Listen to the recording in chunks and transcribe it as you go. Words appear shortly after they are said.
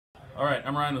All right,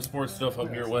 I'm Ryan with Sports Stuff up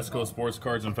here at West Coast Sports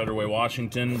Cards in Federal Way,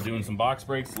 Washington, doing some box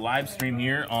breaks live stream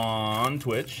here on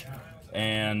Twitch,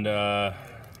 and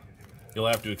you'll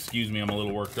have to excuse me. I'm a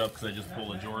little worked up because I just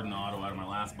pulled a Jordan auto out of my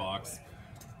last box.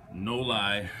 No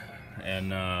lie, and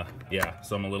yeah,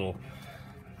 so I'm a little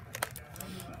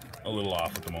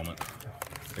off at the moment.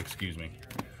 Excuse me.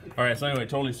 All right, so anyway,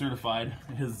 Totally Certified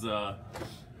is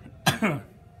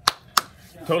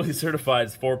Totally Certified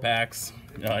is 4 packs.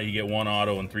 You get 1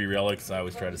 auto and 3 relics. I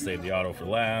always try to save the auto for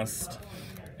last,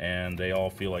 and they all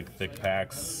feel like thick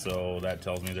packs, so that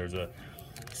tells me there's a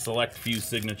select few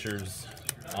signatures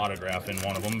autograph in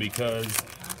one of them, because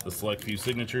the select few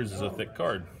signatures is a thick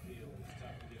card.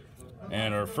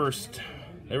 And our first,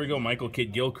 there we go, Michael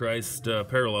Kidd Gilchrist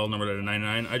parallel, numbered out of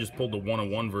 99. I just pulled the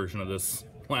 101 version of this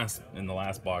in the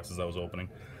last boxes I was opening.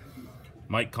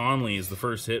 Mike Conley is the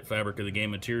first hit, Fabric of the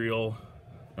Game material,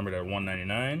 numbered at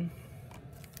 199.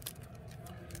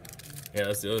 Yeah,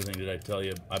 that's the other thing. Did I tell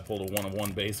you? I pulled a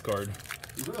 1-of-1 base card.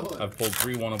 Really? I've pulled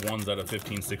 3 1-of-1s out of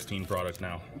 15-16 product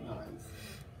now. Nice.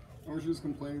 I was just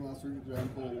complaining last week that John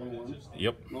pulled a 1-1.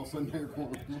 Yep. And all of a sudden you're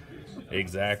pulling.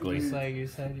 Exactly. It's like you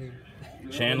said, you're...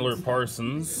 Chandler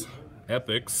Parsons,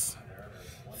 Epics,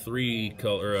 3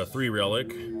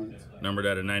 relic, numbered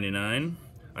out of 99.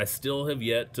 I still have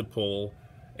yet to pull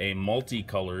a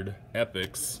multicolored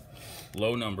Epics,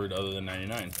 low numbered, other than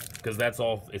 99, because that's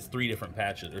all. It's 3 different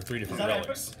patches or 3 different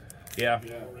relics. Yeah.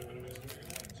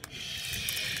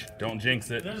 Shh, don't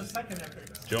jinx it. There's a second Epic.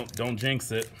 Don't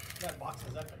jinx it. That box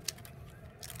is Epic.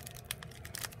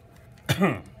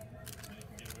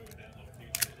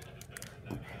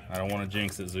 I don't want to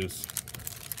jinx it, Zeus.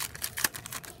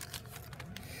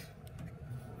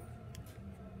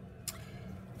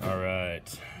 All right.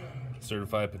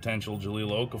 Certified Potential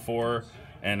Jaleel Okafor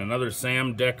and another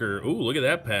Sam Dekker. Ooh, look at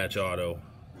that patch auto.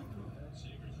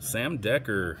 Sam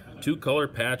Dekker, 2-color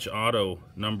patch auto,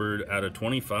 numbered out of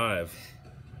 25.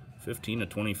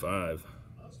 15/25.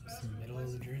 It's the middle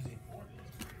of the jersey.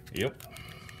 Yep.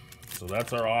 So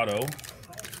that's our auto.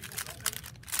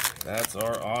 That's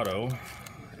our auto.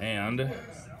 And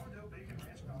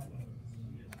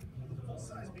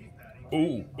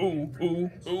ooh,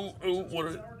 what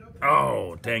a,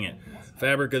 oh, dang it.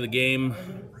 Fabric of the Game,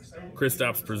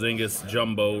 Kristaps Porzingis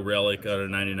Jumbo relic out of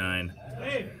 99.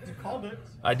 Hey, you called it.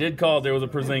 I did call it. There was a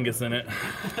Porzingis in it.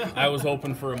 I was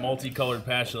hoping for a multicolored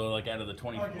patch, though, like out of the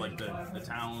 20, like the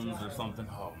Towns or something.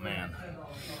 Oh, man.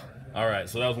 All right,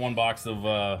 so that was 1 box of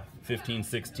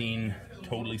 15-16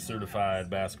 Totally Certified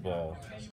basketball.